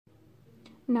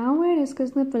Now we are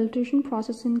discussing the filtration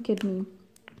process in kidney.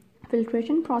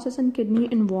 Filtration process in kidney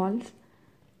involves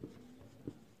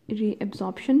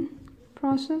reabsorption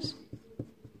process,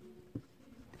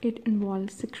 it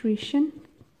involves secretion,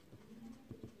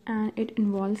 and it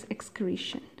involves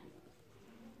excretion.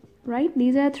 Right?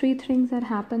 These are three things that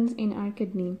happens in our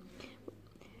kidney.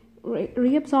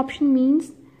 Reabsorption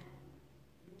means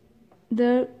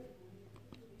the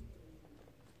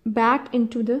back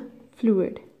into the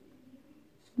fluid,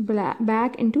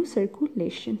 back into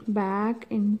circulation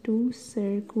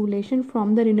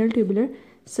from the renal tubular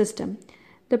system.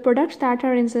 The products that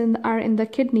are in the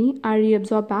kidney are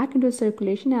reabsorbed back into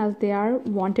circulation as they are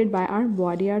wanted by our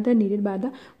body, are they needed by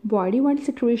the body, while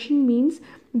secretion means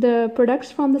the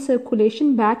products from the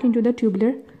circulation back into the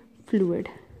tubular fluid,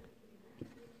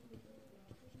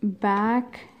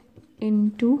 back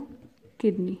into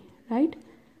kidney, right?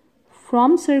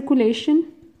 From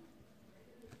circulation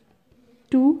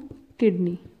to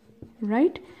kidney,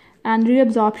 right? And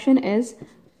reabsorption is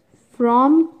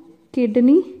from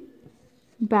kidney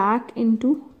back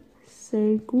into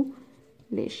circulation,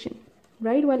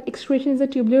 right? While excretion is a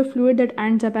tubular fluid that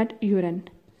ends up at urine.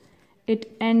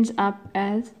 It ends up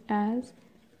as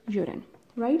urine,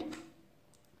 right?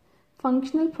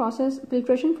 Functional process,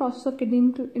 filtration process of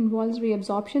kidney involves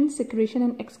reabsorption, secretion,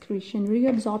 and excretion.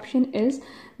 Reabsorption is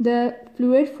the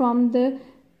fluid from the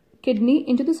kidney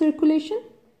into the circulation,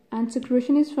 and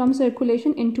secretion is from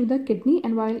circulation into the kidney,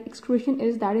 and while excretion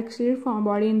is that excreted from our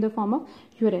body in the form of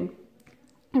urine.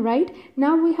 Right,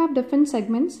 now we have different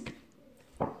segments.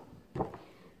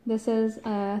 This is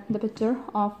the picture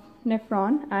of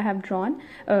nephron I have drawn.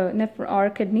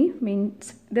 Or kidney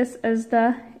means this is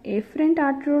the afferent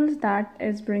arterioles that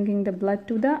is bringing the blood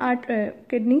to the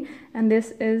kidney, and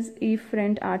this is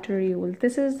efferent arteriole.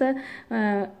 This is the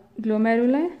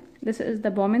glomeruli. This is the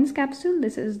Bowman's capsule.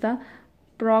 This is the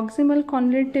proximal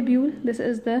convoluted tubule. This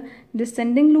is the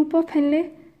descending loop of Henle.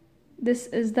 This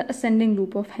is the ascending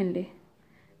loop of Henle.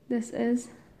 This is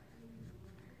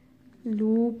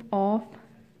loop of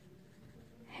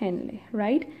Henle,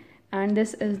 right? And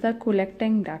this is the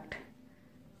collecting duct.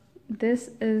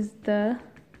 This is the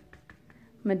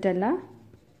medulla,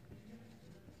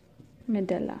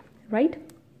 right?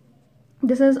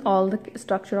 This is all the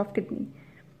structure of kidney.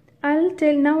 I'll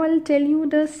tell you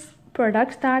the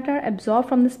products that are absorbed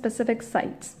from the specific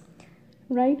sites,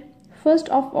 right? First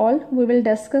of all, we will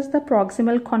discuss the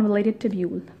proximal convoluted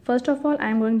tubule. First of all, I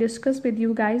am going to discuss with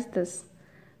you guys this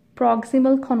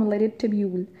proximal convoluted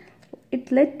tubule.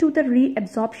 It led to the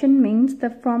reabsorption, means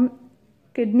the from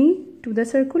kidney to the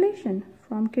circulation.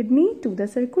 From kidney to the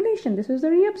circulation. This is the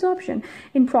reabsorption.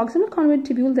 In proximal convoluted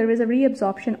tubule, there is a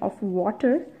reabsorption of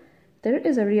water. There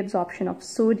is a reabsorption of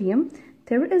sodium.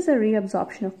 There is a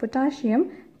reabsorption of potassium.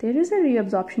 There is a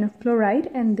reabsorption of chloride,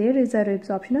 and there is a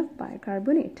reabsorption of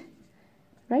bicarbonate.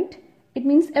 Right? It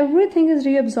means everything is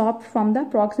reabsorbed from the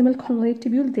proximal convoluted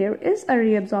tubule. There is a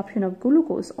reabsorption of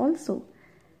glucose also,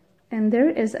 and there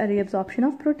is a reabsorption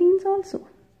of proteins also.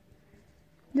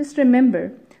 Just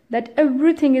remember that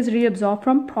everything is reabsorbed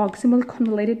from proximal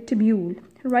convoluted tubule,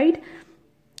 right?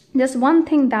 Just one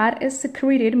thing that is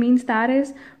secreted, means that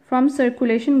is from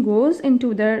circulation goes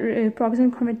into the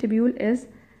proximal convoluted tubule, is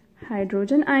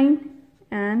hydrogen ion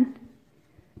and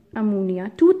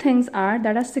ammonia. Two things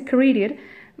that are secreted,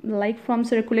 like from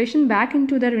circulation back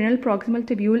into the renal proximal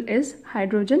tubule, is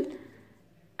hydrogen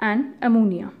and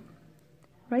ammonia,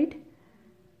 right?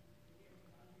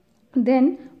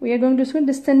 Then we are going to see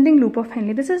descending loop of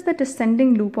Henle. This is the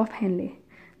descending loop of Henle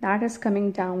that is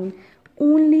coming down.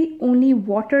 Only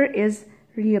water is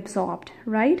reabsorbed,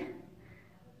 right?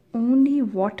 Only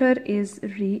water is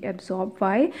reabsorbed.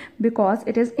 Why? Because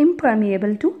it is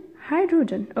impermeable to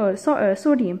hydrogen or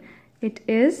sodium. It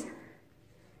is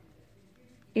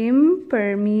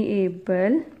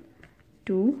impermeable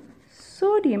to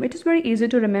sodium. It is very easy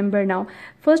to remember now.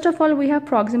 First of all, we have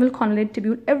proximal convoluted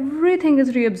tubule. Everything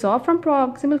is reabsorbed from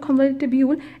proximal convoluted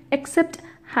tubule except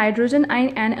hydrogen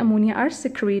ion and ammonia are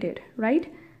secreted, right?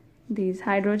 These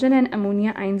hydrogen and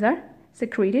ammonia ions are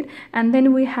secreted. And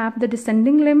then we have the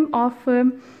descending limb of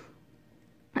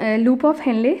loop of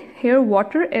Henle. Here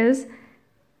water is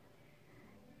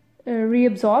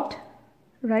reabsorbed,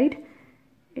 right?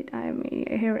 I mean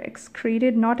here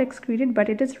excreted, not excreted, but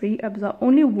it is reabsorbed.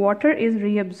 Only water is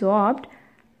reabsorbed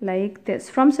like this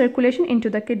from circulation into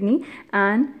the kidney.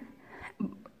 And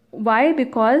why?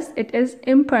 Because it is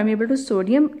impermeable to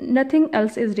sodium. Nothing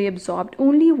else is reabsorbed.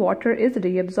 Only water is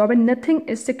reabsorbed and nothing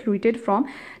is secreted from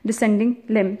descending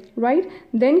limb, right?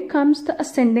 Then comes the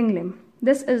ascending limb.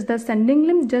 This is the ascending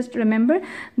limb. Just remember,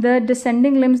 the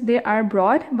descending limbs, they are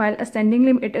broad, while ascending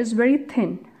limb, it is very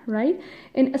thin, right?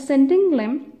 In ascending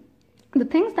limb, the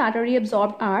things that are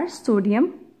reabsorbed are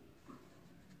sodium.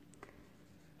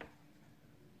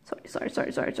 Sorry.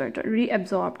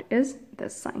 Reabsorbed is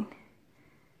this sign.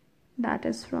 That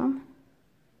is from.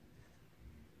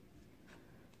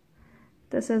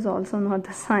 This is also not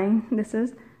the sign. This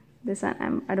is this. I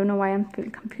don't know why I'm feel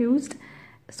confused.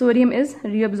 Sodium is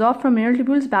reabsorbed from mineral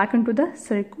tubules back into the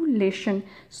circulation.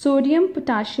 Sodium,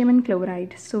 potassium, and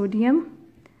chloride. Sodium,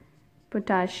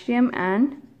 potassium,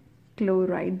 and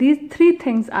chloride. These three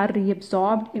things are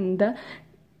reabsorbed in the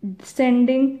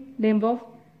descending limb of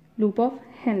loop of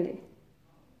Henle.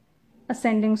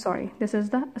 Ascending, sorry. This is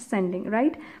the ascending,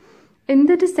 right? In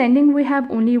the descending, we have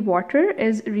only water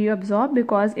is reabsorbed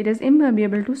because it is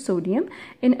impermeable to sodium.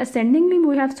 In ascending limb,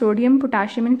 we have sodium,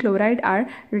 potassium, and chloride are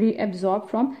reabsorbed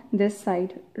from this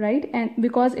side, right? And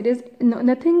because it is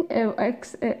nothing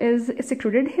is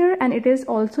secreted here, and it is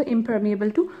also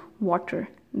impermeable to water.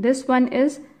 This limb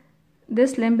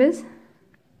is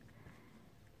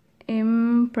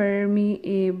impermeable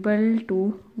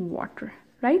to water,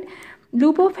 right?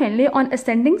 Loop of Henle, on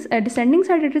descending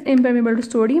side it is impermeable to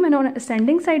sodium, and on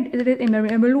ascending side it is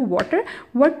impermeable to water.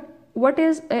 What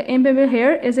is impermeable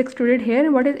here is excreted here,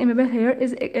 and what is impermeable here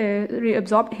is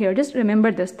reabsorbed here. Just remember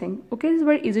this thing, okay? It's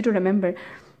very easy to remember.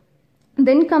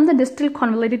 Then comes the distal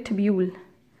convoluted tubule.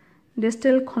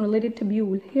 Distal convoluted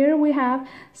tubule. Here we have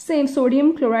same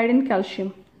sodium, chloride, and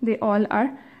calcium. They all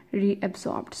are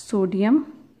reabsorbed.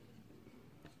 Sodium,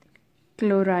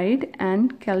 chloride,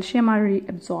 and calcium are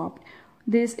reabsorbed.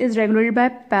 This is regulated by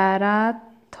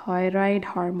parathyroid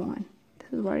hormone.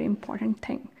 This is a very important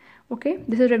thing. Okay,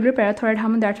 this is regular parathyroid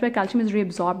hormone. That's why calcium is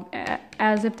reabsorbed.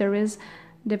 As if there is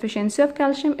deficiency of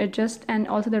calcium, and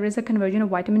also there is a conversion of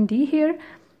vitamin D here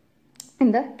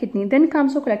in the kidney. Then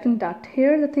comes the collecting duct.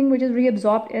 Here the thing which is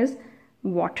reabsorbed is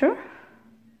water.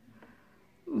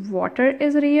 Water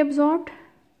is reabsorbed,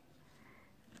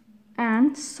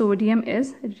 and sodium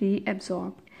is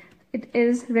reabsorbed. It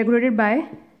is regulated by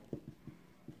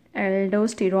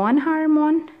aldosterone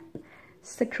hormone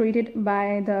secreted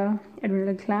by the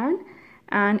adrenal gland,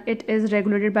 and it is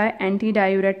regulated by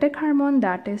antidiuretic hormone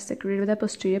that is secreted by the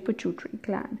posterior pituitary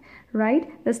gland,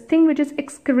 right? This thing which is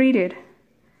excreted,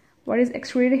 what is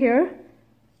excreted here?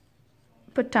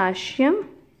 Potassium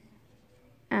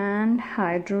and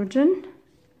hydrogen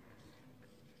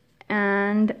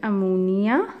and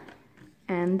ammonia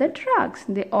and the drugs.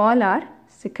 They all are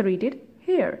secreted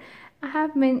here. I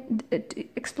have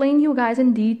explained you guys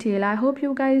in detail. I hope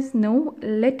you guys know.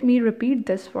 Let me repeat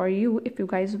this for you if you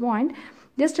guys want.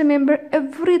 Just remember,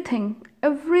 everything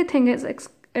is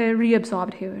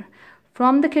reabsorbed here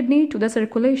from the kidney to the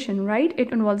circulation, right?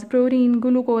 It involves protein,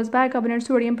 glucose, bicarbonate,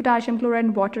 sodium, potassium, chloride,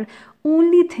 and water.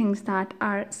 Only things that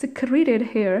are secreted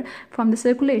here from the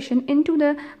circulation into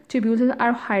the tubules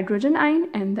are hydrogen ion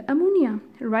and the ammonia,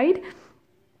 right?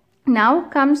 Now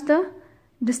comes the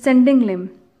descending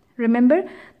limb. Remember,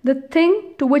 the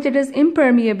thing to which it is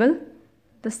impermeable,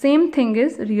 the same thing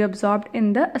is reabsorbed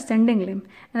in the ascending limb.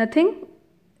 And the thing,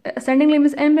 ascending limb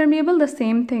is impermeable, the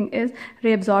same thing is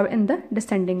reabsorbed in the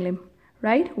descending limb,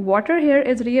 right? Water here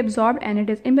is reabsorbed and it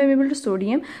is impermeable to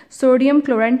sodium. Sodium,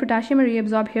 chloride, and potassium are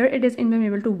reabsorbed here. It is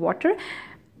impermeable to water.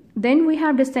 Then we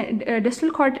have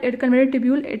distal convoluted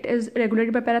tubule. It is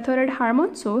regulated by parathyroid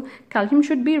hormone, so calcium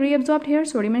should be reabsorbed here.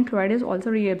 Sodium and chloride is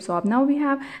also reabsorbed. Now we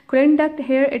have collecting duct.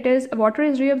 Here it is water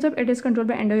is reabsorbed. It is controlled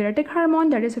by antidiuretic hormone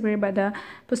that is secreted by the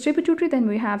posterior pituitary. Then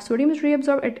we have sodium is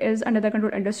reabsorbed. It is under the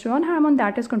control of aldosterone hormone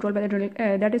that is controlled by the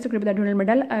that is secreted by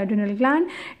the adrenal gland.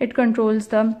 It controls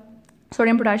the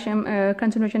sodium potassium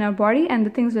concentration of body, and the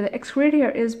things that are excreted here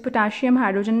is potassium,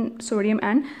 hydrogen, sodium,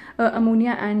 and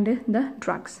ammonia and the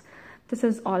drugs. This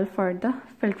is all for the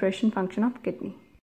filtration function of kidney.